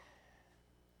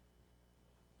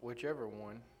whichever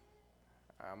one.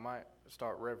 I might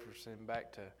start referencing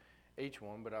back to each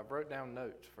one, but I've wrote down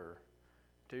notes for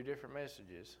 2 different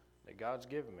messages that God's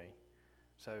given me.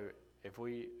 So if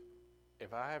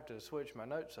I have to switch my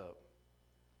notes up,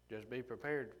 just be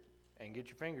prepared and get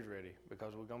your fingers ready,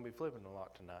 because we're going to be flipping a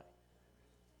lot tonight.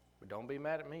 But don't be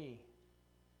mad at me,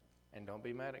 and don't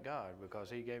be mad at God, because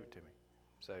He gave it to me.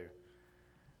 So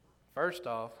first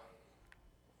off,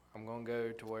 I'm going to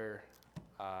go to where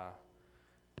I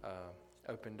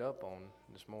opened up on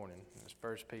this morning. It's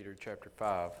 1 Peter chapter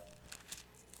 5.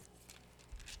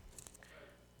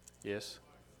 Yes?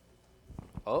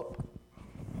 Up?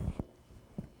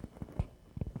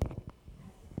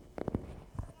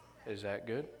 Is that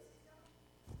good?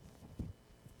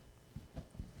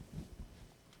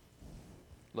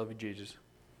 Love you, Jesus.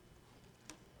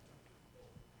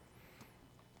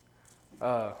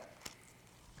 Now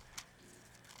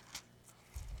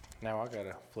I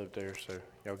gotta flip there, so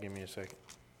y'all give me a second.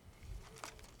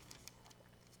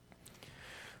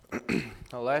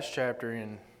 The last chapter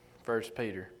in 1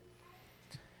 Peter,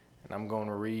 and I'm going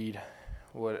to read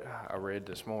what I read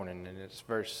this morning, and it's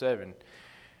verse 7.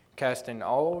 Casting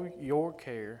all your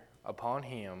care upon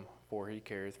Him, for He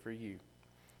careth for you.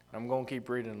 I'm going to keep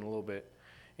reading a little bit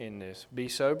in this. Be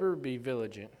sober, be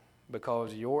vigilant,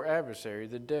 because your adversary,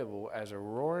 the devil, as a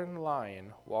roaring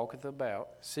lion, walketh about,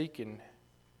 seeking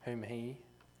whom he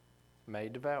may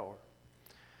devour.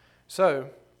 So,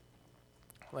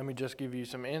 let me just give you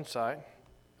some insight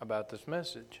about this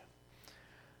message.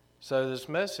 So this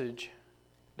message,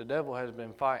 the devil has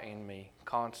been fighting me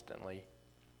constantly,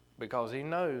 because he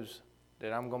knows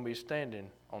that I'm going to be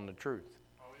standing on the truth.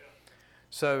 Oh, yeah.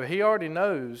 So he already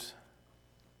knows,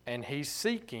 and he's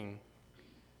seeking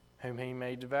whom he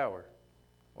may devour.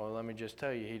 Well, let me just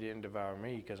tell you, he didn't devour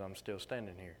me, because I'm still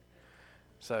standing here.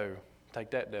 So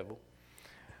take that, devil.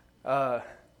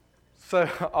 So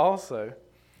also,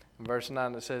 in verse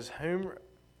 9 it says, whom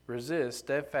resist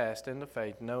steadfast in the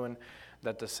faith, knowing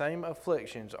that the same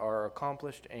afflictions are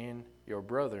accomplished in your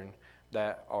brethren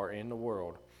that are in the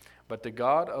world. But the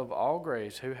God of all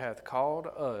grace, who hath called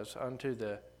us unto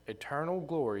the eternal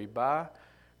glory by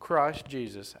Christ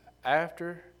Jesus,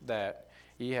 after that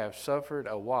ye have suffered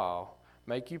a while,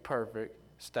 make you perfect,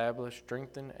 establish,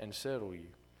 strengthen, and settle you.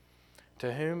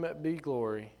 To whom be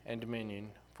glory and dominion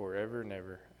forever and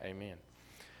ever. Amen.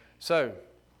 So,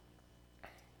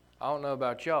 I don't know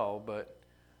about y'all, but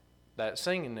that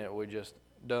singing that we just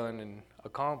done and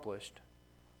accomplished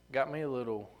got me a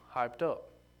little hyped up.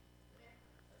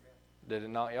 Did it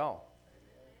not, y'all?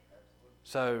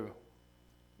 So,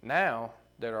 now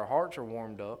that our hearts are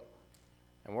warmed up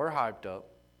and we're hyped up,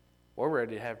 we're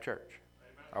ready to have church.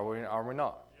 Are we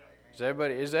not?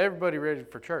 Is everybody ready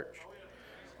for church?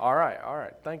 All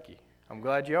right. Thank you. I'm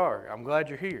glad you are. I'm glad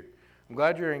you're here. I'm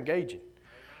glad you're engaging.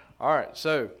 All right,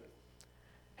 so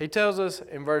he tells us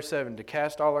in verse 7 to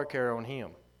cast all our care on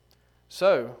Him.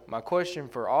 So, my question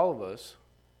for all of us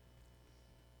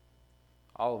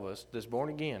that's born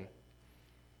again,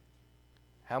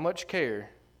 how much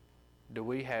care do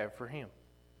we have for Him?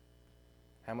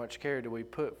 How much care do we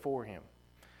put for Him?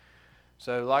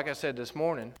 So, like I said this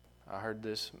morning, I heard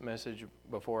this message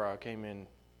before I came in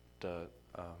to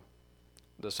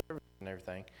the service and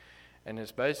everything, and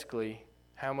it's basically,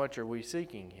 how much are we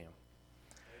seeking Him?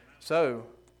 So,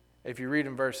 if you read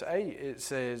in verse 8, it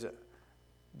says,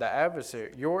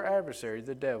 your adversary,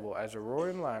 the devil, as a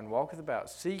roaring lion, walketh about,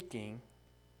 seeking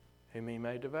whom he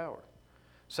may devour.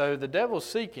 So the devil's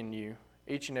seeking you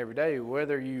each and every day,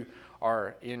 whether you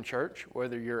are in church,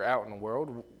 whether you're out in the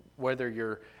world, whether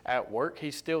you're at work,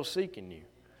 he's still seeking you.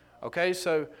 Okay,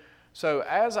 so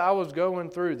as I was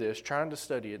going through this, trying to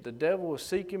study it, the devil was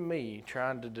seeking me,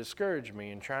 trying to discourage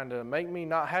me, and trying to make me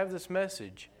not have this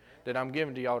message that I'm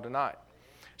giving to y'all tonight.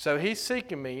 So he's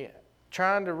seeking me,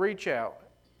 trying to reach out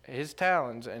his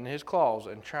talons and his claws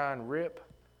and try and rip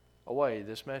away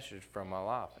this message from my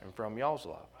life and from y'all's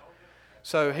life.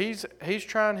 So he's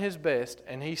trying his best,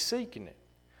 and he's seeking it.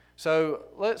 So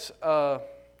let's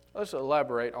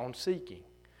elaborate on seeking.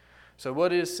 So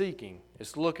what is seeking?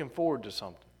 It's looking forward to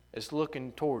something. It's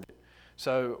looking toward it.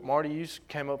 So Marty, you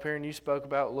came up here and you spoke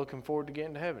about looking forward to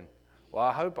getting to heaven. Well,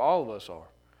 I hope all of us are.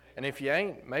 And if you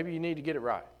ain't, maybe you need to get it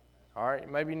right. All right?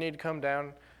 Maybe you need to come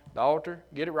down the altar,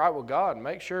 get it right with God, and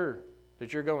make sure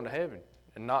that you're going to heaven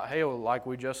and not hell like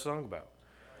we just sung about.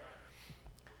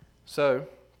 So,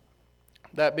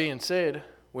 that being said,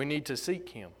 we need to seek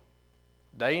Him.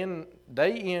 Day in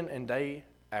and day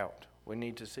out, we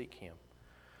need to seek Him.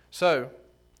 So,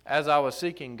 as I was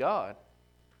seeking God,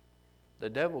 the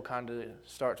devil kind of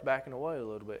starts backing away a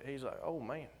little bit. He's like, oh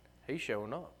man, he's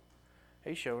showing up.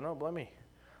 He's showing up.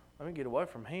 Let me get away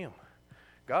from him.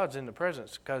 God's in the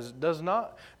presence. Because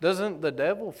doesn't the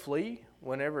devil flee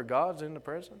whenever God's in the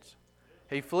presence?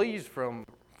 He flees from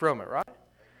it, right?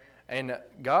 And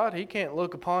God, he can't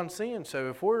look upon sin. So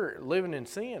if we're living in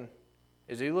sin,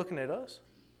 is he looking at us?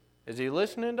 Is he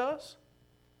listening to us?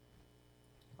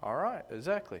 All right,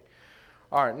 exactly.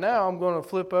 All right, now I'm going to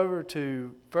flip over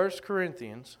to 1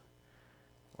 Corinthians.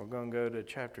 We're going to go to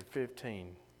chapter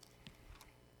 15.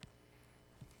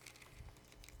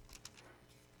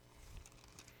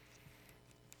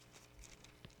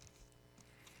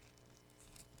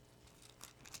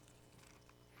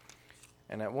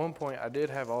 And at one point, I did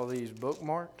have all these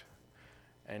bookmarked,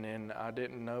 and then I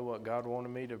didn't know what God wanted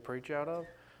me to preach out of,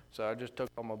 so I just took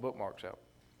all my bookmarks out.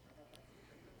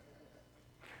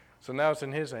 So now it's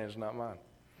in his hands, not mine.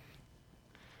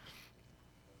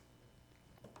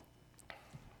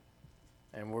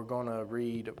 And we're going to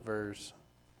read verse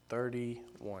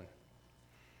 31.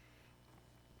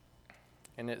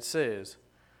 And it says,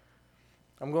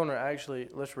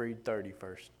 let's read 30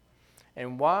 first.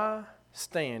 And why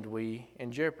stand we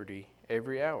in jeopardy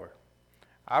every hour?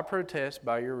 I protest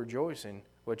by your rejoicing,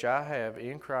 which I have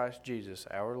in Christ Jesus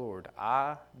our Lord.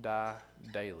 I die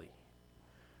daily.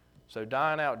 So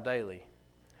dying out daily.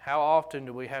 How often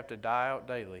do we have to die out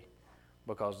daily?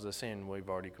 Because of the sin we've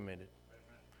already committed.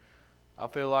 I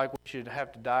feel like we should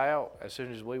have to die out as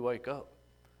soon as we wake up.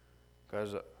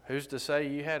 Because who's to say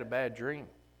you had a bad dream?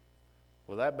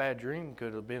 Well, that bad dream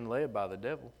could have been led by the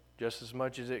devil just as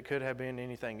much as it could have been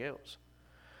anything else.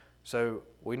 So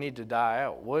we need to die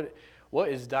out. What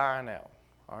is dying out?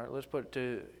 All right, let's put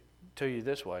it to you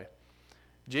this way.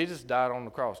 Jesus died on the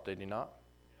cross, did he not?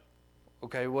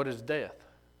 Okay, what is death?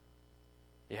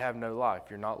 You have no life.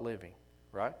 You're not living,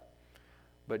 right?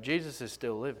 But Jesus is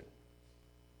still living.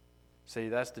 See,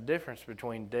 that's the difference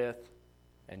between death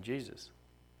and Jesus.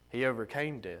 He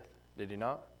overcame death, did he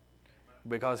not?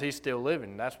 Because he's still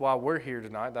living. That's why we're here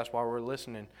tonight. That's why we're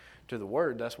listening to the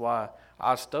Word. That's why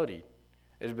I studied.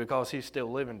 It's because he's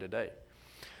still living today.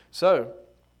 So,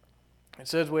 it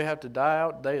says we have to die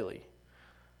out daily.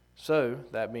 So,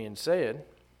 that being said,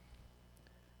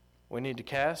 we need to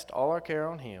cast all our care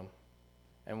on him.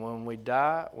 And when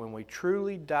we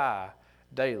truly die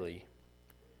daily,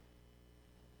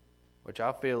 which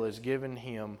I feel is giving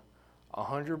him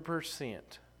 100%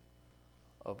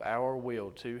 of our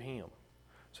will to him.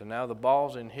 So now the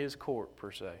ball's in his court,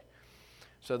 per se.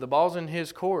 So the ball's in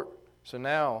his court. So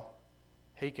now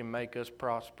he can make us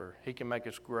prosper. He can make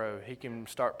us grow. He can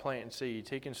start planting seeds.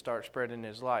 He can start spreading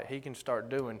his light. He can start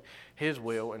doing his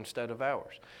will instead of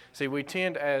ours. See, we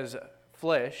tend as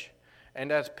flesh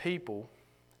and as people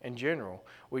in general,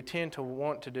 we tend to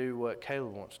want to do what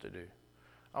Caleb wants to do.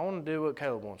 I want to do what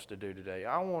Caleb wants to do today.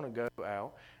 I want to go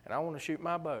out and I want to shoot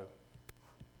my bow.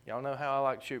 Y'all know how I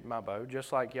like to shoot my bow,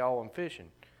 just like y'all in fishing.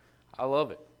 I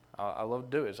love it. I love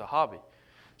to do it. It's a hobby.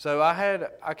 So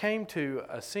I came to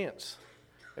a sense.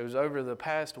 It was over the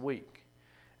past week,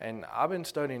 and I've been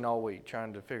studying all week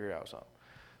trying to figure out something.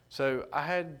 So I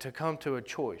had to come to a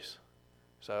choice.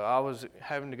 So I was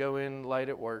having to go in late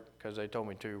at work because they told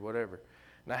me to, whatever.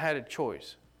 And I had a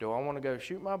choice. Do I want to go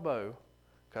shoot my bow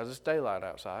because it's daylight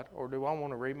outside, or do I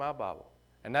want to read my Bible?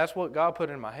 And that's what God put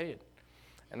in my head.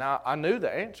 And I knew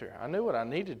the answer. I knew what I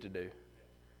needed to do.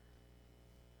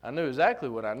 I knew exactly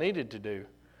what I needed to do.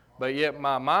 But yet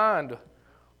my mind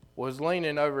was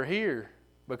leaning over here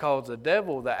because the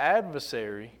devil, the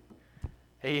adversary,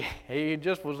 he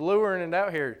just was luring it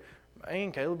out here.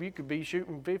 Man, Caleb, you could be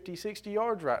shooting 50, 60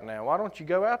 yards right now. Why don't you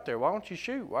go out there? Why don't you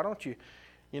shoot? Why don't you,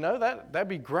 that'd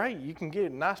be great. You can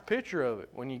get a nice picture of it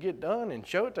when you get done and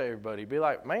show it to everybody. Be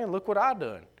like, man, look what I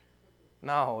done.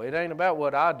 No, it ain't about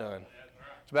what I done.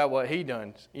 It's about what he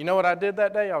done. You know what I did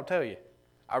that day? I'll tell you.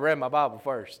 I read my Bible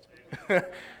first.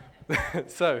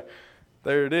 So,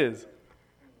 there it is.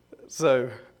 So,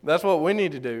 that's what we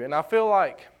need to do. And I feel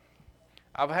like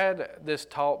I've had this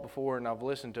taught before and I've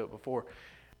listened to it before.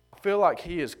 I feel like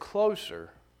he is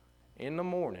closer in the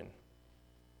morning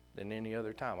than any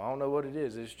other time. I don't know what it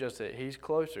is. It's just that he's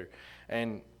closer.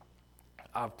 And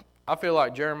I feel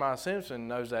like Jeremiah Simpson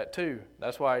knows that too.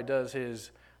 That's why he does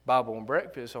his Bible and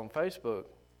breakfast on Facebook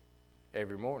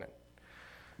every morning.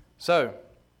 So,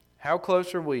 how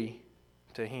close are we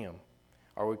to him?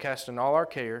 Are we casting all our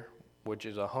care, which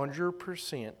is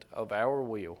 100% of our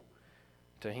will,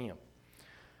 to him?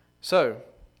 So,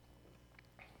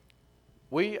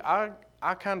 I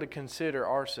kind of consider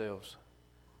ourselves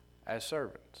as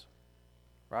servants,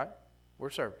 right?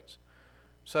 We're servants.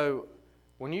 So,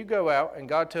 when you go out and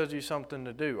God tells you something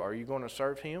to do, are you going to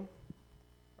serve him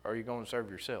or are you going to serve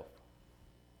yourself?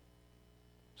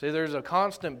 See, there's a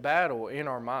constant battle in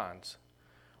our minds,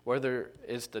 whether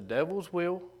it's the devil's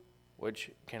will,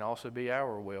 which can also be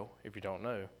our will if you don't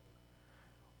know,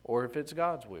 or if it's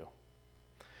God's will.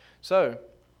 So,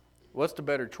 what's the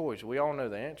better choice? We all know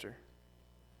the answer.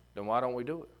 Then why don't we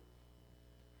do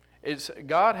it?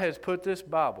 God has put this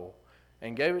Bible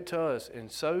and gave it to us in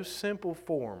so simple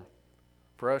form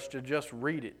for us to just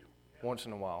read it once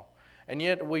in a while. And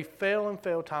yet we fail and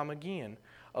fail time again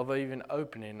of even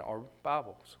opening our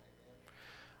Bibles.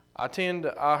 I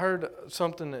heard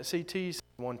something that CT said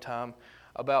one time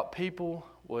about people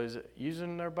was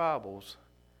using their Bibles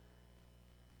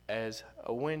as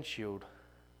a windshield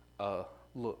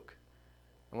look.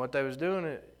 And what they was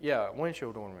doing,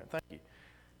 windshield ornament, thank you.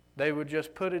 They would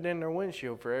just put it in their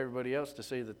windshield for everybody else to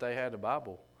see that they had a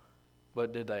Bible.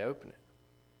 But did they open it?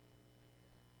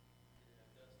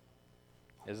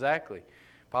 Exactly.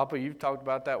 Papa, you've talked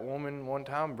about that woman one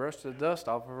time brushed the dust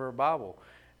off of her Bible.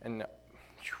 And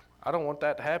I don't want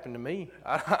that to happen to me.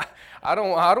 I don't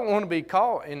want to be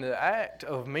caught in the act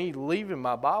of me leaving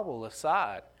my Bible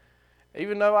aside.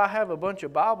 Even though I have a bunch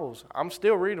of Bibles, I'm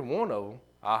still reading one of them.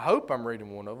 I hope I'm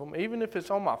reading one of them, even if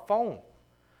it's on my phone.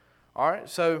 All right,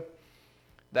 so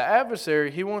the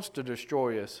adversary, he wants to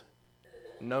destroy us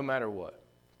no matter what.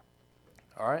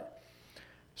 All right,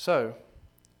 so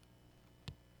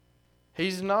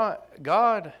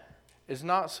God is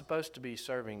not supposed to be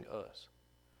serving us.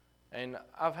 And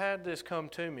I've had this come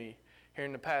to me here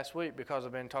in the past week because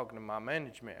I've been talking to my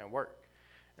management at work.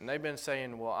 And they've been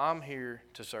saying, well, I'm here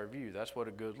to serve you. That's what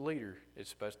a good leader is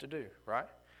supposed to do, right?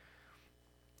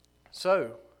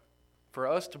 So, for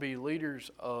us to be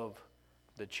leaders of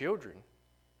the children,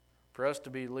 for us to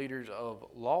be leaders of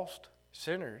lost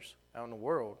sinners out in the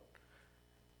world,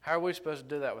 how are we supposed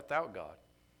to do that without God?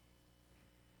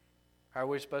 How are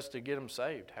we supposed to get them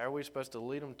saved? How are we supposed to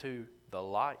lead them to the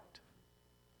light?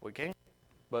 We can't,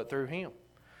 but through Him.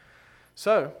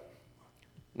 So,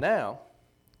 now,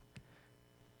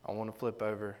 I want to flip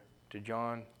over to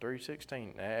John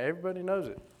 3:16. Now, everybody knows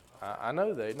it. I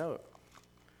know they know it.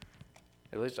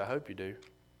 At least I hope you do.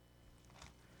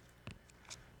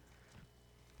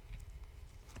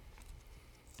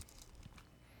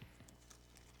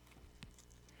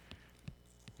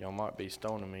 Y'all might be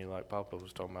stoning me like Papa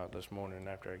was talking about this morning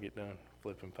after I get done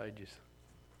flipping pages.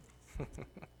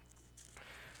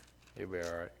 It'll be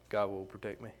all right. God will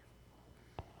protect me.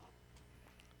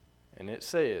 And it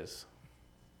says,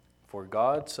 "For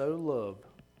God so loved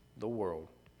the world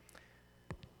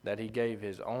that He gave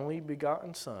His only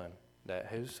begotten Son, that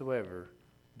whosoever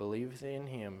believeth in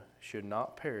Him should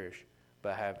not perish,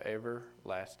 but have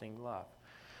everlasting life."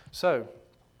 So,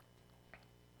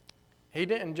 He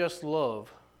didn't just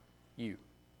love you.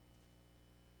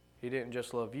 He didn't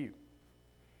just love you.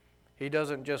 He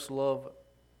doesn't just love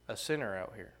a sinner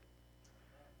out here.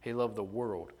 He loved the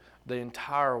world, the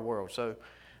entire world. So,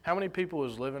 how many people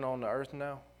is living on the earth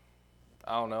now?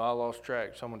 I don't know. I lost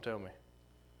track. Someone tell me.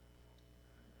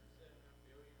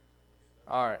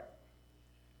 All right.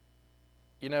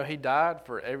 You know, He died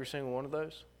for every single one of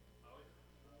those?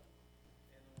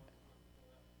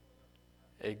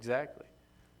 Exactly.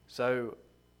 So,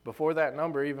 before that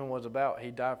number even was about,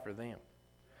 He died for them.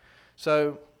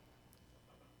 So,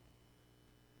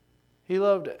 He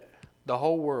loved the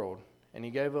whole world, and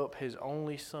He gave up His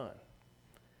only Son.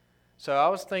 So, I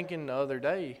was thinking the other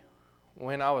day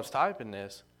when I was typing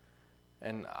this,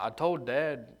 and I told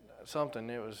Dad something,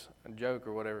 it was a joke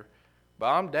or whatever, but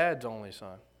I'm Dad's only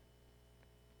son.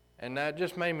 And that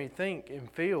just made me think and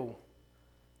feel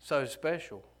so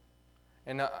special.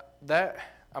 And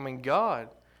God,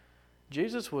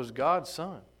 Jesus was God's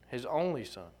Son, His only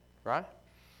Son, right?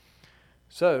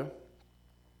 So,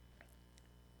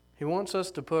 He wants us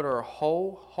to put our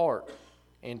whole heart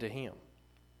into Him.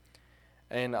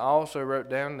 And I also wrote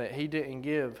down that He didn't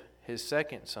give His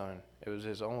second Son, it was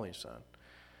His only Son.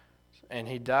 And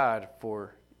He died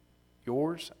for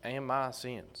yours and my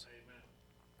sins. Amen.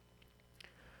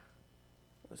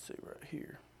 Let's see right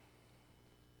here.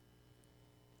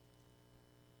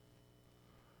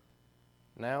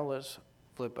 Now let's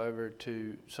flip over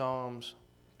to Psalms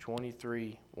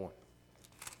 23:1.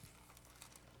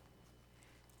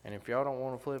 And if y'all don't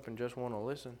want to flip and just want to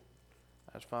listen,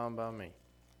 that's fine by me.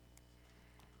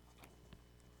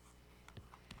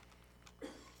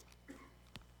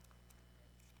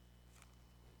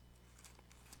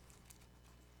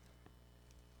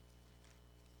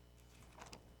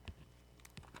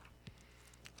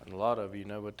 And a lot of you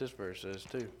know what this verse says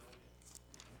too.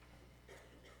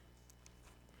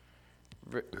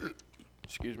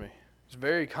 Excuse me. It's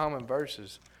very common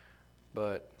verses,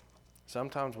 but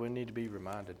sometimes we need to be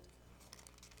reminded.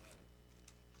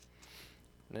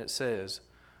 And it says,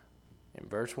 in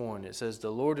verse 1, it says,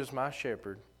 "The Lord is my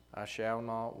shepherd, I shall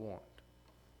not want."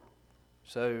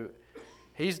 So,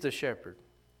 He's the shepherd.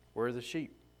 We're the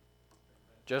sheep.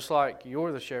 Just like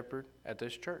you're the shepherd at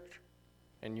this church.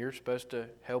 And you're supposed to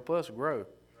help us grow.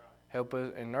 Help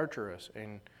us and nurture us.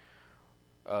 And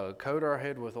coat our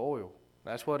head with oil.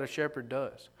 That's what a shepherd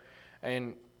does.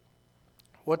 And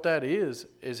what that is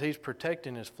he's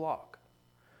protecting his flock.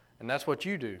 And that's what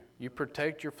you do. You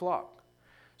protect your flock.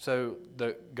 So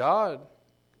God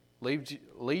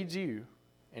leads you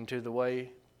into the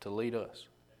way to lead us.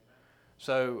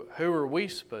 So who are we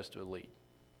supposed to lead?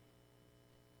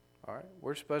 All right,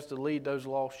 we're supposed to lead those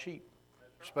lost sheep.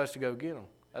 We're supposed to go get them.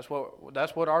 That's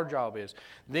what our job is.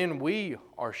 Then we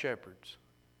are shepherds,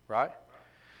 right?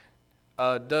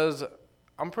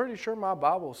 I'm pretty sure my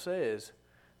Bible says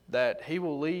that He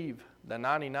will leave the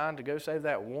 99 to go save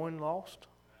that one lost,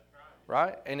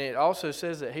 right? And it also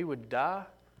says that He would die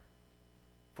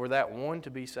for that one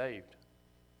to be saved.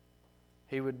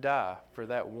 He would die for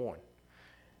that one.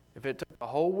 If it took the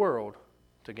whole world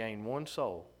to gain one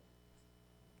soul,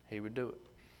 He would do it.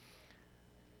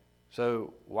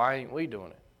 So why ain't we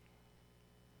doing it?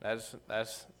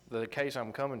 That's the case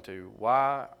I'm coming to.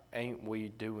 Why ain't we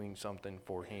doing something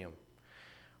for Him?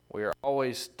 We are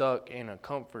always stuck in a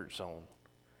comfort zone.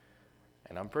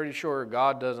 And I'm pretty sure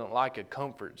God doesn't like a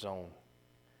comfort zone.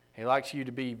 He likes you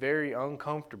to be very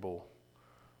uncomfortable.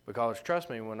 Because trust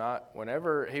me,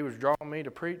 whenever He was drawing me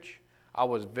to preach, I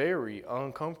was very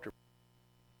uncomfortable.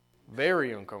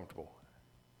 Very uncomfortable.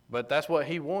 But that's what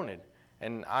He wanted.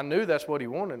 And I knew that's what He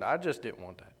wanted. I just didn't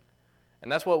want that. And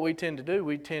that's what we tend to do.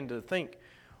 We tend to think,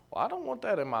 well, I don't want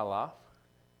that in my life.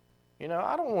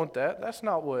 I don't want that. That's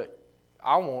not what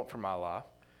I want for my life.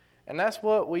 And that's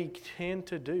what we tend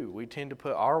to do. We tend to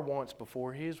put our wants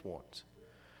before His wants.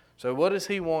 So what does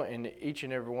He want in each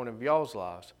and every one of y'all's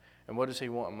lives? And what does He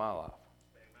want in my life?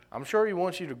 I'm sure He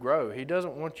wants you to grow. He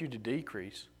doesn't want you to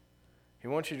decrease. He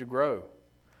wants you to grow.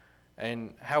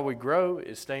 And how we grow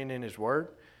is staying in His Word,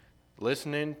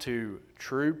 listening to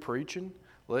true preaching,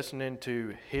 listening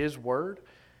to His Word,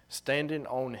 standing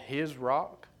on His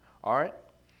rock. All right?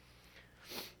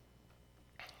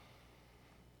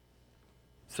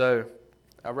 So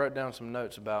I wrote down some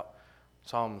notes about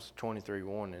Psalms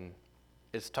 23:1, and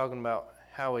it's talking about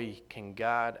how He can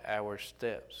guide our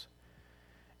steps.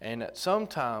 And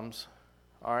sometimes,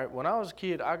 all right, when I was a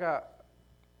kid, I got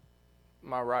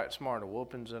my right smart of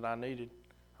whoopings that I needed.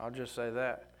 I'll just say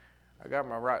that. I got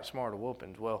my right smart of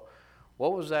whoopings. Well,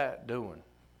 what was that doing?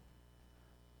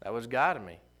 That was guiding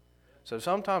me. So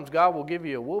sometimes God will give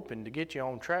you a whooping to get you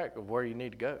on track of where you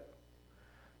need to go.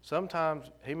 Sometimes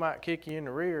He might kick you in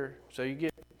the rear so you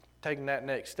get taking that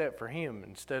next step for Him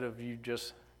instead of you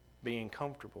just being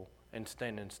comfortable and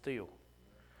standing still.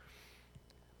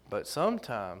 But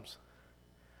sometimes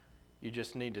you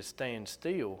just need to stand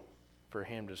still for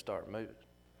Him to start moving.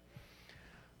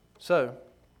 So,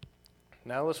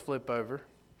 now let's flip over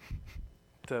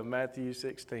to Matthew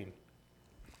 16.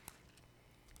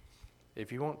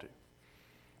 If you want to.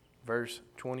 Verse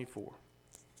 24.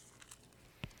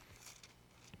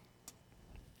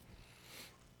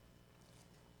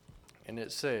 And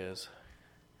it says,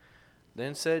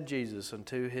 "Then said Jesus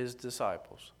unto His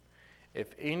disciples,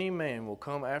 If any man will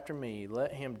come after me,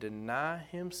 let him deny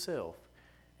himself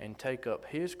and take up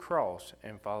his cross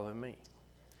and follow me."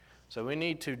 So we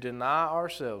need to deny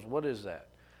ourselves. What is that?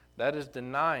 That is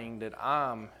denying that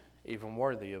I'm even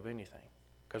worthy of anything.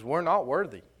 Because we're not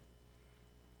worthy.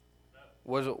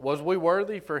 Was we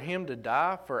worthy for Him to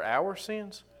die for our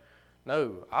sins?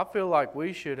 No. I feel like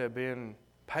we should have been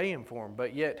paying for Him.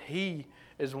 But yet He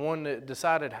is the one that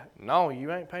decided, no,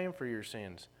 you ain't paying for your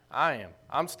sins. I am.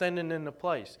 I'm standing in the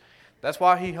place. That's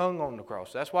why He hung on the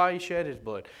cross. That's why He shed His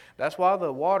blood. That's why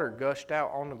the water gushed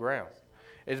out on the ground.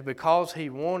 It's because He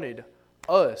wanted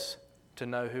us to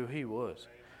know who He was.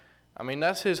 I mean,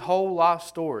 that's His whole life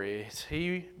story.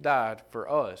 He died for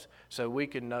us so we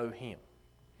could know Him.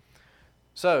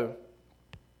 So,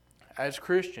 as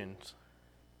Christians,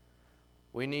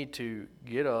 we need to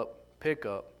get up, pick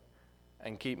up,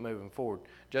 and keep moving forward.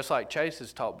 Just like Chase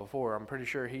has taught before, I'm pretty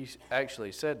sure he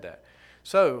actually said that.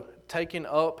 So, taking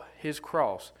up his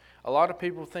cross. A lot of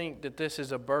people think that this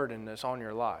is a burden that's on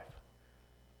your life.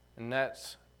 And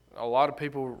a lot of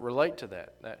people relate to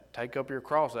that. That take up your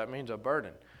cross, that means a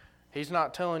burden. He's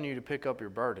not telling you to pick up your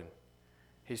burden.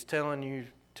 He's telling you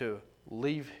to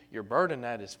leave your burden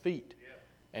at His feet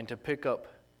and to pick up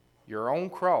your own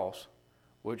cross,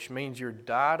 which means you're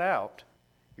died out,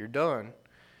 you're done.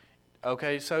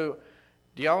 Okay, so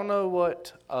do y'all know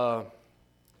what a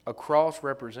cross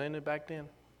represented back then?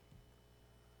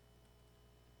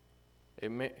 It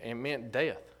meant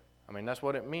death. I mean, that's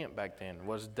what it meant back then,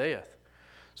 was death.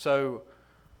 So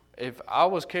if I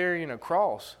was carrying a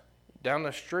cross down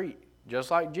the street,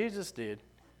 just like Jesus did,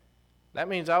 that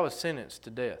means I was sentenced to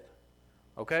death.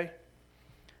 Okay?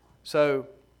 So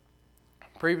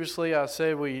previously I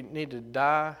said we need to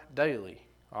die daily.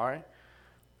 All right?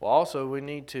 Well, also we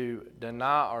need to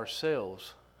deny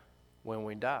ourselves when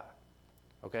we die.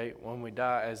 Okay? When we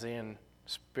die, as in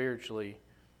spiritually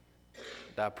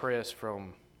depressed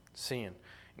from sin,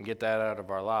 and get that out of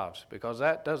our lives, because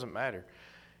that doesn't matter.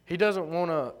 He doesn't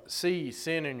want to see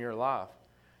sin in your life.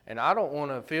 And I don't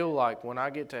want to feel like when I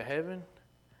get to heaven,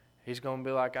 he's going to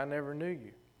be like, I never knew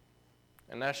you.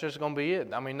 And that's just going to be it.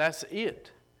 I mean, that's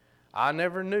it. I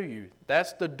never knew you.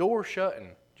 That's the door shutting,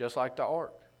 just like the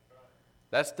ark.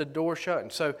 That's the door shutting.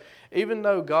 So even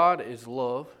though God is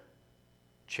love,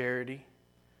 charity,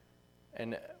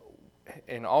 and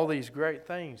all these great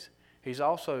things, he's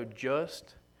also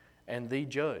just and the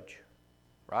judge,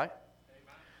 right?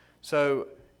 Amen. So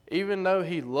even though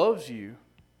he loves you,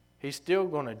 he's still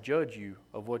going to judge you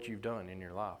of what you've done in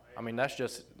your life. I mean, that's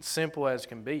just simple as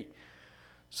can be.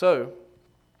 So,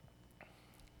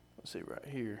 let's see right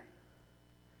here.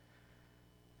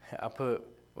 I put,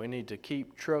 we need to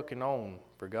keep trucking on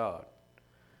for God.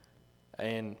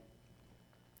 And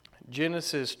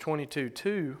Genesis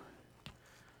 22:2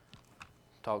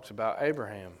 talks about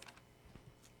Abraham.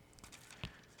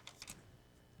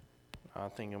 I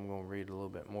think I'm going to read a little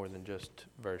bit more than just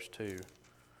verse 2 in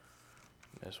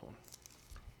this one.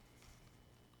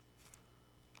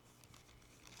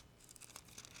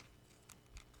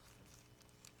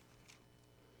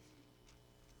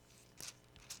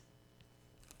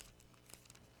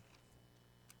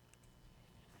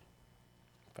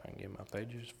 If I can get my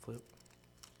pages flipped.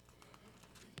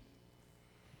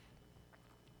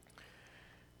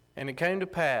 And it came to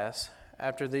pass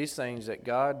after these things that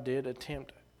God did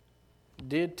tempt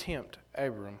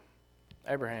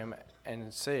Abraham,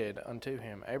 and said unto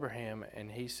him, Abraham,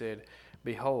 and he said,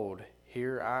 Behold,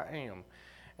 here I am.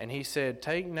 And he said,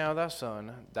 Take now thy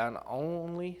son, thine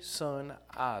only son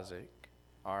Isaac,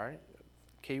 all right,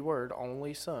 key word,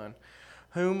 only son,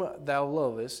 whom thou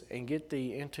lovest, and get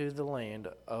thee into the land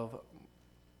of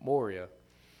Moriah,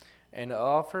 and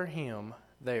offer him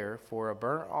there for a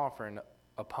burnt offering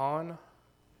upon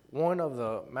one of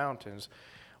the mountains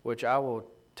which I will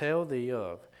tell thee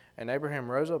of. And Abraham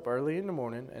rose up early in the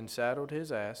morning, and saddled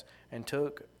his ass, and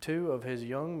took 2 of his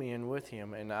young men with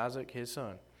him, and Isaac his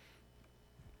son,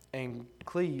 and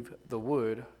cleave the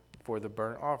wood for the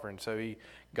burnt offering. So he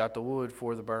got the wood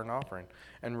for the burnt offering,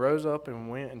 and rose up and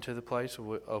went into the place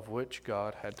of which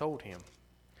God had told him.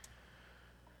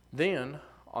 Then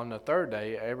on the 3rd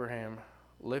day Abraham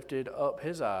lifted up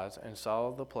his eyes, and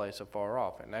saw the place afar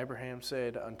off. And Abraham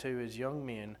said unto his young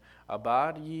men,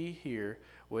 Abide ye here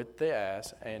with the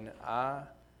ass, and I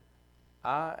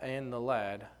and the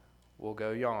lad will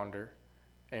go yonder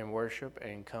and worship,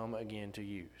 and come again to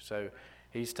you. So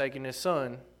he's taking his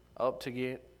son up to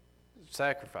get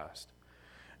sacrificed.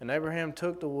 And Abraham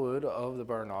took the wood of the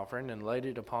burnt offering, and laid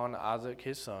it upon Isaac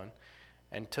his son,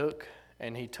 and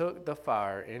he took the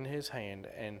fire in his hand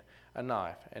and a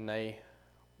knife, and they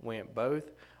went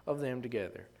both of them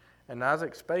together. And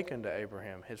Isaac spake unto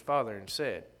Abraham his father, and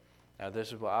said, now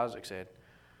this is what Isaac said,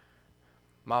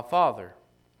 My father.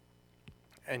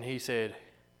 And he said,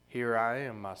 Here I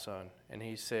am, my son. And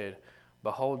he said,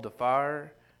 Behold the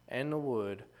fire and the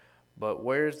wood, but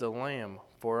where's the lamb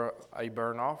for a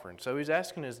burnt offering? So he's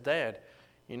asking his dad,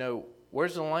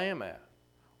 where's the lamb at?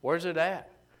 Where's it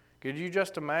at? Could you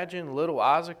just imagine little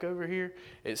Isaac over here?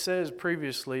 It says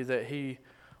previously that he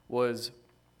was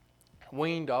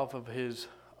weaned off of his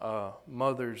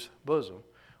mother's bosom,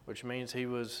 which means he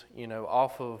was,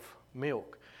 off of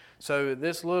milk. So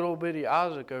this little bitty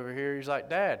Isaac over here, he's like,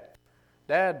 Dad,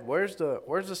 where's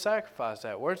the sacrifice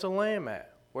at? Where's the lamb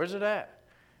at? Where's it at?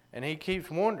 And he keeps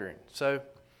wondering. So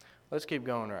let's keep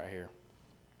going right here.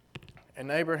 And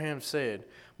Abraham said,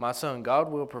 My son, God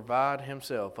will provide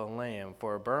himself a lamb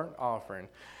for a burnt offering.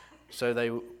 So they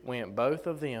went both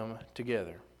of them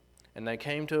together. And they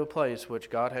came to a place which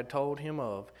God had told him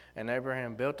of, and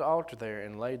Abraham built the altar there,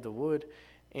 and laid the wood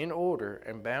in order,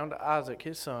 and bound Isaac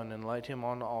his son, and laid him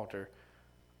on the altar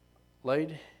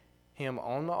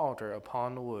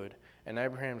upon the wood. And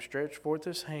Abraham stretched forth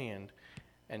his hand,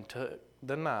 and took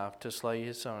the knife to slay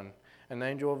his son. And the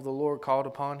angel of the Lord called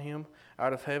upon him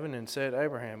out of heaven, and said,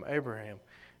 Abraham, Abraham.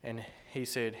 And he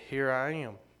said, Here I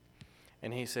am.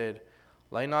 And he said,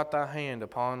 Lay not thy hand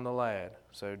upon the lad,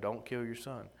 so don't kill your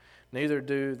son. Neither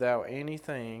do thou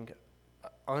anything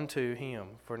unto him.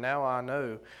 For now I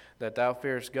know that thou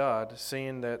fearest God,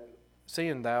 seeing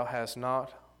seeing thou hast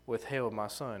not withheld my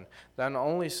son, thine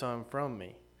only son, from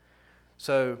me.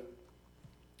 So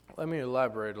let me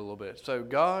elaborate a little bit. So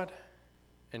God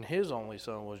and his only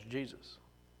son was Jesus,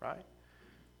 right?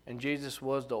 And Jesus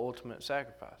was the ultimate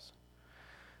sacrifice.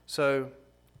 So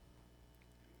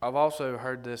I've also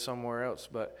heard this somewhere else,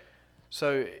 but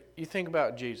so you think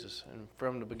about Jesus, and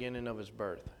from the beginning of his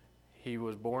birth, he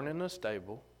was born in a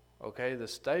stable. Okay, the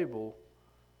stable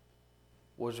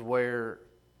was where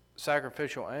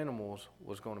sacrificial animals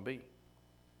was going to be.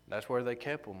 That's where they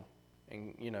kept them,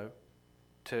 and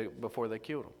before they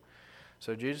killed them.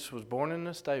 So Jesus was born in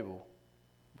a stable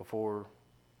before,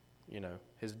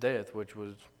 his death, which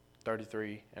was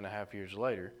 33 and a half years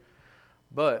later.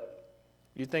 But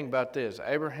you think about this,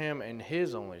 Abraham and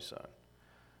his only son.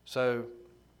 So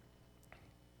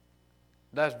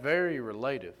that's very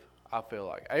relative, I feel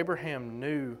like. Abraham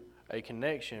knew a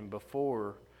connection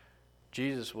before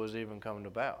Jesus was even coming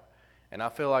about. And I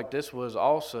feel like this was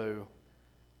also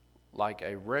like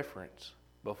a reference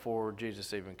before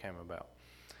Jesus even came about.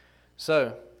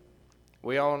 So,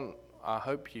 I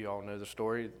hope you all know the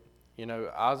story.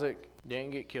 Isaac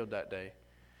didn't get killed that day.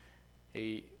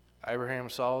 Abraham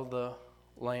saw the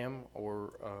lamb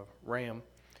or ram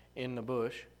in the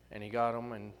bush, and he got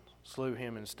him and slew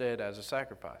him instead as a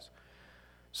sacrifice.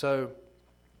 So,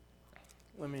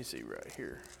 let me see right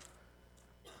here.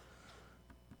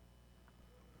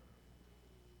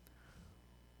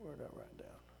 Where did I write down?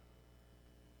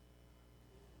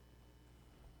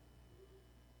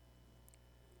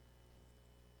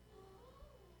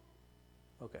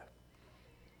 Okay.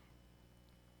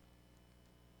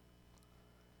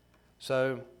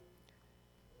 So,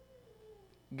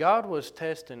 God was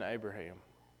testing Abraham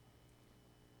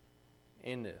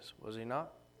in this, was he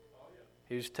not?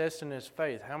 He was testing his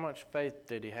faith. How much faith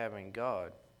did he have in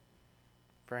God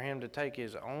for him to take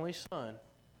his only son,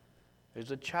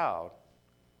 who's a child,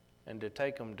 and to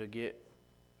take him to get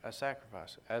a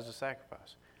sacrifice, as a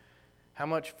sacrifice? How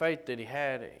much faith did he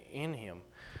have in him?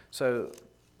 So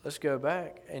let's go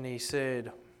back, and he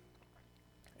said,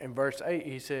 in verse 8,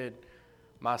 he said,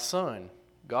 my son,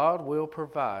 God will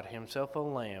provide himself a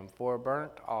lamb for a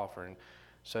burnt offering.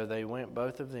 So they went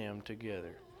both of them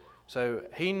together. So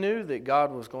he knew that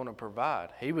God was going to provide.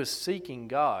 He was seeking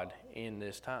God in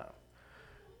this time.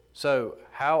 So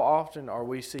how often are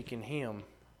we seeking him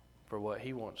for what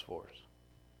he wants for us?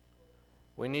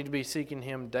 We need to be seeking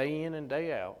him day in and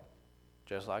day out,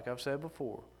 just like I've said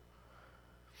before.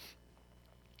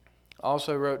 I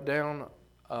also wrote down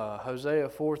Hosea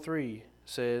 4:3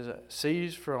 says,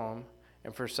 cease from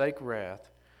and forsake wrath,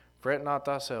 fret not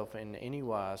thyself in any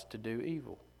wise to do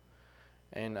evil.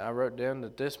 And I wrote down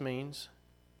that this means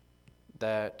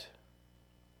that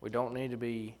we don't need to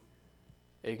be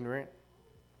ignorant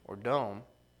or dumb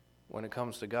when it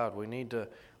comes to God. We need to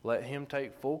let him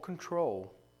take full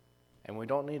control, and we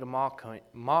don't need to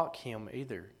mock him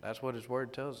either. That's what his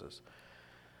word tells us.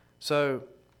 So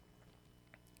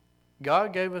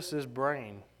God gave us this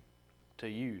brain to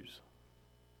use.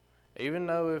 Even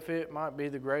though if it might be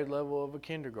the grade level of a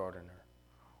kindergartner,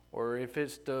 or if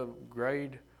it's the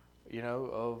grade,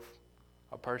 of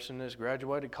a person that's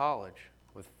graduated college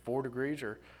with 4 degrees,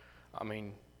 or,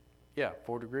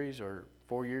 4 degrees, or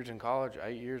 4 years in college,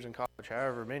 8 years in college,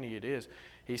 however many it is,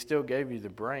 he still gave you the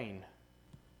brain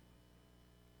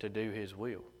to do his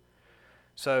will.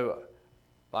 So,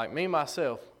 like me,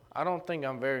 myself, I don't think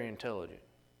I'm very intelligent.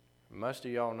 Most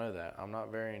of y'all know that. I'm not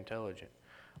very intelligent.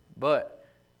 But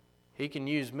he can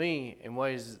use me in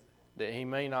ways that he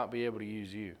may not be able to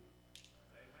use you.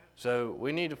 So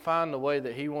we need to find the way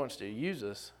that he wants to use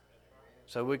us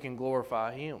so we can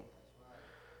glorify him.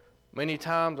 Many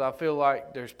times I feel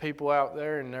like there's people out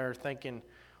there and they're thinking,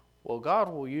 well,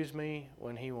 God will use me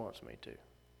when he wants me to.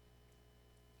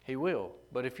 He will.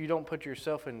 But if you don't put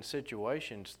yourself in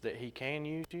situations that he can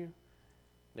use you,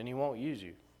 then he won't use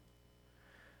you.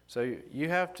 So you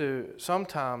have to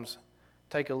sometimes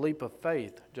take a leap of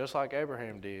faith, just like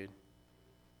Abraham did,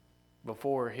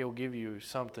 before he'll give you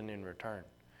something in return.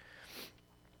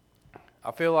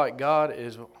 I feel like God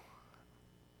is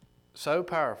so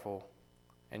powerful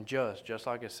and just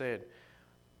like I said.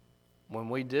 When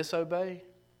we disobey,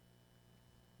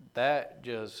 that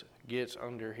just gets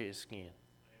under his skin.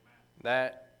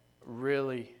 That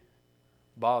really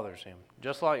bothers him.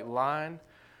 Just like lying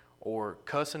or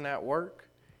cussing at work,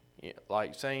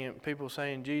 like people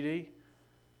saying GD,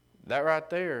 that right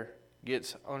there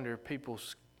gets under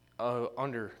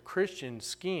under Christian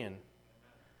skin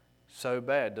so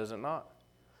bad, does it not?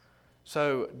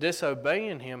 So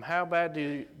disobeying him, how bad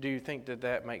do you think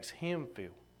that makes him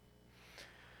feel?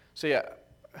 See,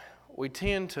 we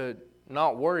tend to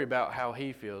not worry about how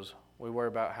He feels. We worry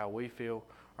about how we feel,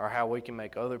 or how we can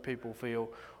make other people feel,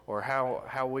 or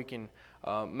how we can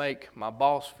make my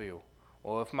boss feel.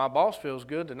 Well, if my boss feels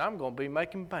good, then I'm going to be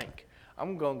making bank.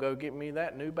 I'm going to go get me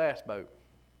that new bass boat.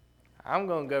 I'm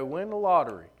going to go win the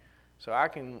lottery so I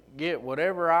can get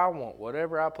whatever I want,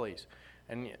 whatever I please.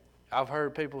 And I've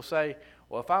heard people say,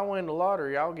 well, if I win the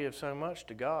lottery, I'll give so much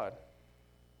to God.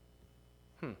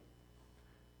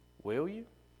 Will you?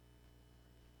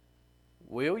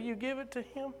 Will you give it to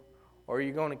Him? Or are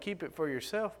you going to keep it for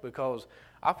yourself? Because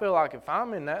I feel like if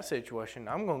I'm in that situation,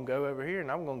 I'm going to go over here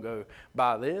and I'm going to go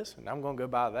buy this and I'm going to go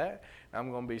buy that. And I'm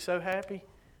going to be so happy.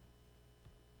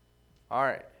 All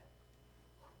right.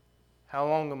 How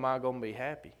long am I going to be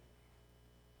happy?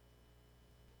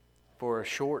 For a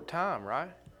short time,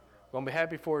 right? Going to be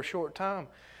happy for a short time.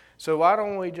 So why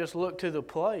don't we just look to the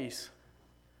place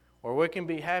where we can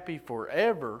be happy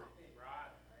forever,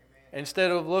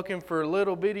 instead of looking for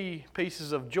little bitty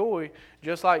pieces of joy,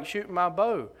 just like shooting my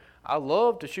bow. I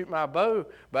love to shoot my bow,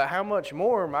 but how much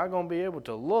more am I going to be able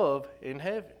to love in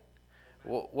heaven?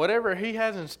 Well, whatever He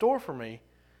has in store for me,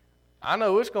 I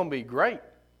know it's going to be great.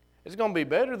 It's going to be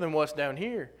better than what's down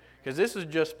here, because this is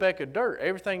just a speck of dirt.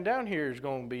 Everything down here is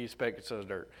going to be a speck of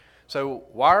dirt. So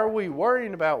why are we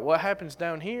worrying about what happens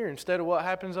down here instead of what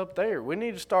happens up there? We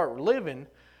need to start living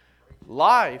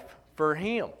life for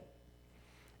Him.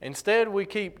 Instead, we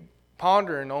keep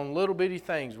pondering on little bitty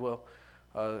things. Well,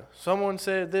 someone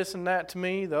said this and that to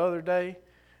me the other day,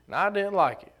 and I didn't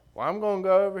like it. Well, I'm going to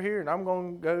go over here, and I'm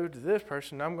going to go to this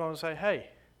person, and I'm going to say, hey,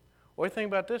 what do you think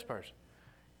about this person?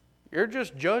 You're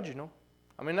just judging them.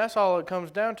 I mean, that's all it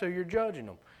comes down to. You're judging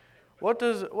them. What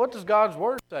does God's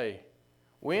Word say?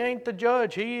 We ain't the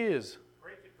judge. He is.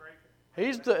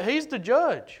 He's the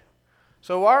judge.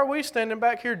 So why are we standing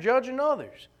back here judging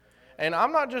others? And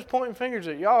I'm not just pointing fingers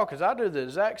at y'all, because I do the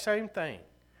exact same thing.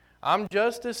 I'm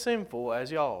just as sinful as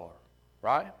y'all are,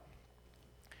 right?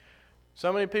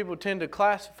 So many people tend to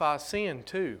classify sin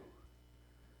too.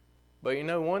 But you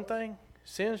know one thing?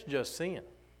 Sin's just sin.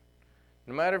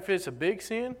 No matter if it's a big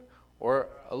sin or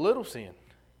a little sin,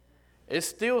 it's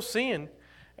still sin.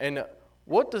 And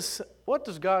what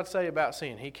does God say about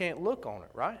sin? He can't look on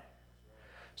it, right?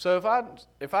 So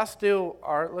if I steal,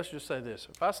 all right, let's just say this.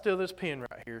 If I steal this pen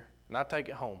right here, and I take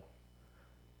it home,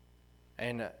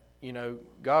 and,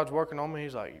 God's working on me.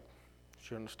 He's like,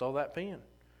 shouldn't have stole that pen.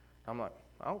 I'm like,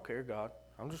 I don't care, God.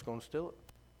 I'm just going to steal it.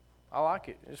 I like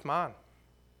it. It's mine.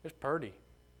 It's pretty.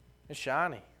 It's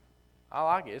shiny. I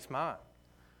like it. It's mine.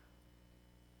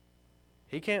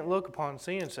 He can't look upon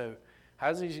sin, so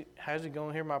how's he going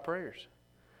to hear my prayers?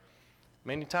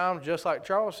 Many times, just like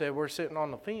Charles said, we're sitting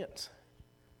on the fence,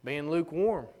 being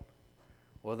lukewarm.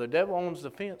 Well, the devil owns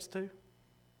the fence too.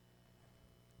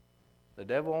 The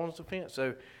devil owns the fence.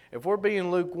 So if we're being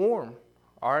lukewarm,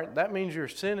 all right, that means you're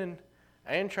sinning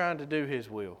and trying to do His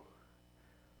will.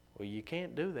 Well, you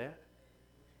can't do that.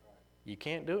 You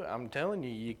can't do it. I'm telling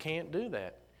you, you can't do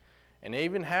that. And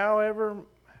even however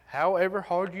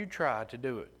hard you try to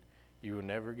do it, you will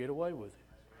never get away with it.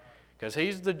 Because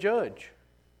He's the judge.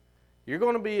 You're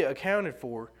going to be accounted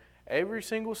for every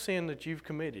single sin that you've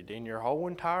committed in your whole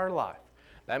entire life.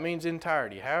 That means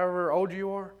entirety. However old you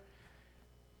are,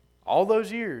 all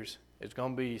those years, it's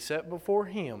going to be set before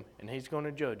Him, and He's going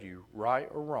to judge you right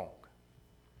or wrong.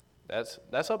 That's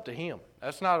up to Him.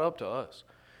 That's not up to us.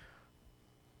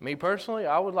 Me personally,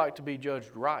 I would like to be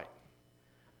judged right.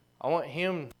 I want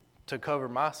Him to cover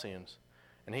my sins,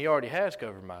 and He already has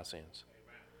covered my sins.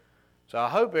 So I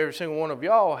hope every single one of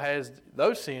y'all has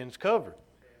those sins covered,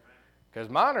 because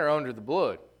mine are under the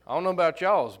blood. I don't know about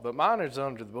y'all's, but mine is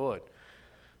under the blood.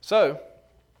 So,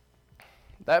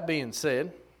 that being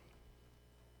said,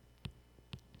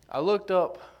 I looked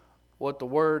up what the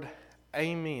word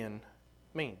amen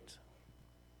means.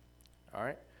 All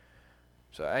right?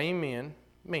 So amen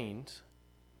means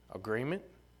agreement,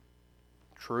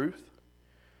 truth,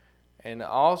 and I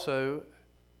also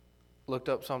looked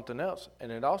up something else,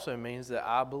 and it also means that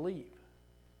I believe.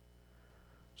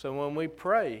 So when we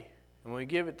pray and we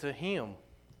give it to Him,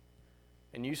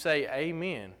 and you say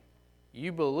amen,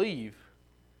 you believe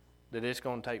that it's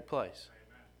going to take place.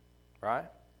 Right?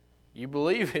 You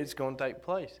believe it's going to take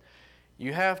place.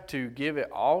 You have to give it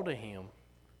all to Him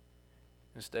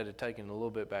instead of taking a little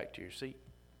bit back to your seat.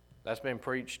 That's been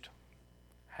preached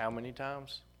how many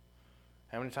times?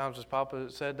 How many times has Papa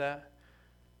said that?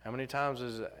 How many times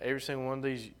has every single one of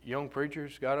these young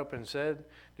preachers got up and said,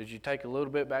 did you take a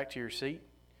little bit back to your seat?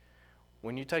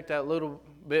 When you take that little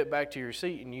bit back to your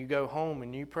seat and you go home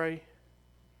and you pray,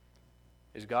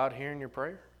 is God hearing your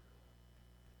prayer?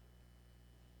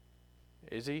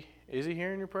 Is he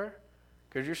hearing your prayer?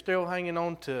 Because you're still hanging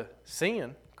on to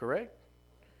sin, correct?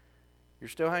 You're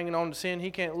still hanging on to sin. He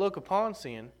can't look upon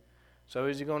sin. So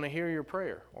is he going to hear your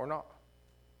prayer or not?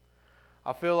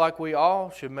 I feel like we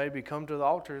all should maybe come to the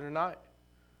altar tonight.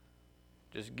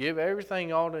 Just give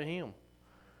everything all to him.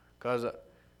 Because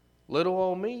little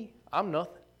old me, I'm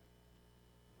nothing.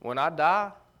 When I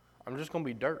die, I'm just going to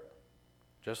be dirt.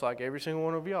 Just like every single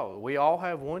one of y'all. We all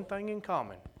have one thing in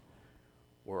common.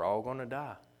 We're all going to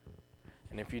die.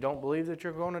 And if you don't believe that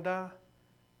you're going to die,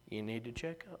 you need to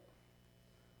check up.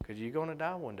 Because you're going to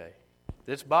die one day.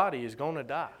 This body is going to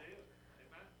die.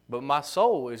 But my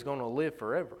soul is going to live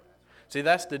forever. See,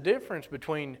 that's the difference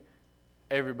between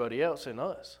everybody else and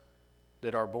us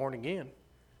that are born again.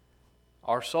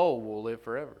 Our soul will live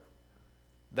forever.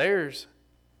 They're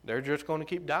just going to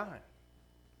keep dying.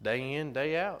 Day in,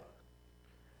 day out.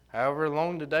 However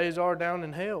long the days are down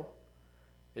in hell,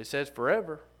 it says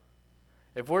forever.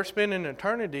 If we're spending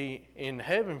eternity in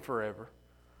heaven forever,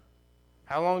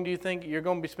 how long do you think you're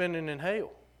going to be spending in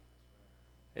hell?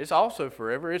 It's also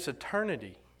forever. It's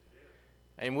eternity.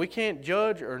 And we can't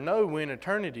judge or know when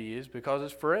eternity is because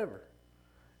it's forever.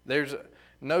 There's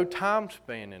no time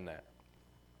span in that.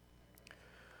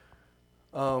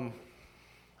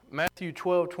 Matthew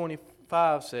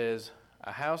 12:25 says,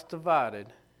 a house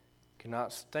divided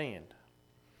cannot stand.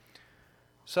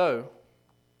 So,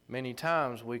 many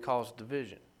times we cause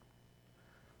division.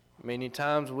 Many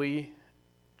times we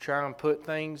try and put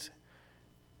things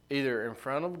either in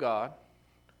front of God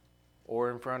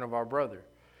or in front of our brother.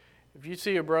 If you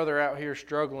see a brother out here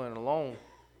struggling alone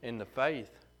in the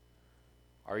faith,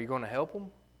 are you going to help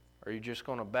him? Or are you just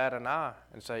going to bat an eye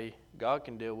and say, God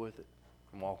can deal with it,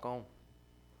 and walk on?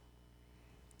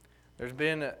 There's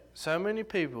been so many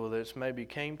people that's maybe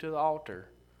came to the altar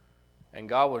and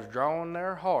God was drawing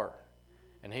their heart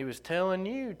and he was telling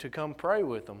you to come pray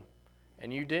with them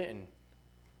and you didn't.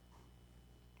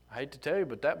 I hate to tell you,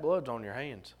 but that blood's on your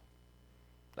hands.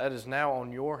 That is now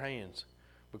on your hands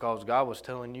because God was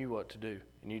telling you what to do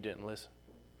and you didn't listen.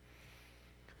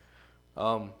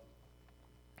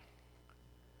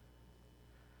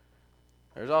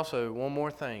 There's also one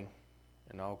more thing,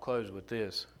 and I'll close with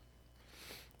this.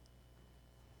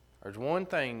 There's one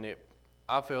thing that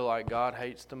I feel like God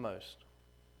hates the most,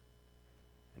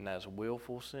 and that's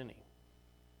willful sinning.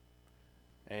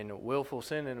 And willful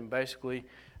sinning, basically,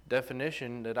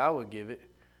 definition that I would give it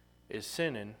is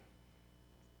sinning,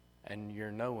 and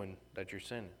you're knowing that you're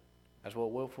sinning. That's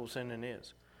what willful sinning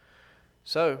is.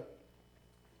 So,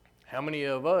 how many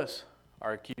of us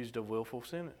are accused of willful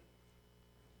sinning?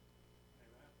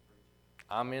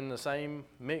 I'm in the same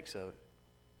mix of it.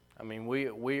 I mean,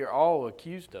 we are all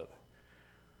accused of it.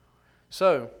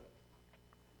 So,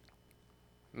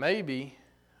 maybe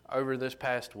over this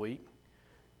past week,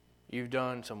 you've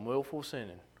done some willful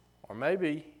sinning. Or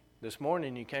maybe this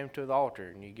morning you came to the altar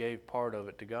and you gave part of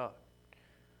it to God.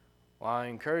 Well, I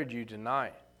encourage you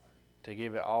tonight to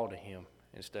give it all to Him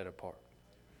instead of part.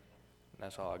 And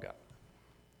that's all I got.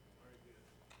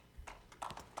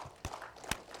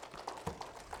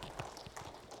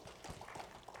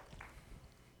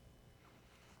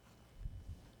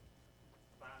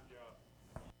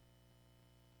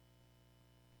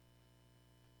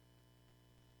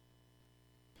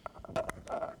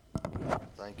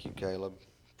 Thank you, Caleb,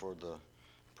 for the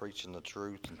preaching the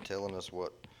truth and telling us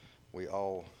what we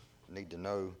all need to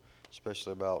know,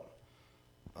 especially about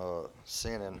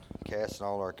sinning, casting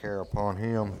all our care upon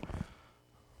Him,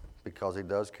 because He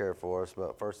does care for us.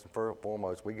 But first and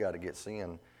foremost, we got to get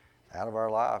sin out of our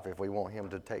life if we want Him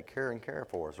to take care and care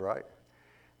for us, right?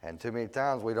 And too many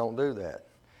times we don't do that.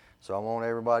 So I want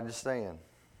everybody to stand.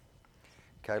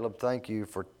 Caleb, thank you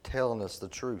for telling us the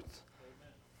truth.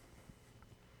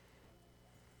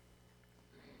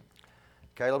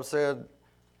 Caleb said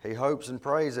he hopes and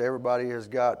prays that everybody has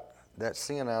got that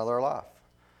sin out of their life.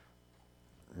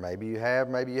 Maybe you have,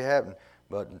 maybe you haven't.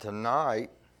 But tonight,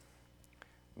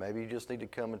 maybe you just need to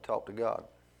come and talk to God.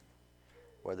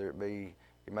 Whether it be,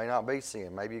 it may not be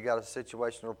sin. Maybe you got a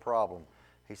situation or problem.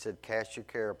 He said, cast your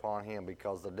care upon Him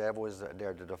because the devil is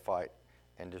there to fight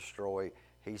and destroy.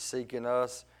 He's seeking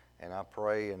us, and I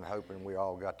pray and hoping we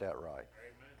all got that right.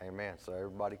 Amen. So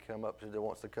everybody come up to that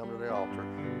wants to come to the altar.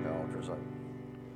 The altar's open.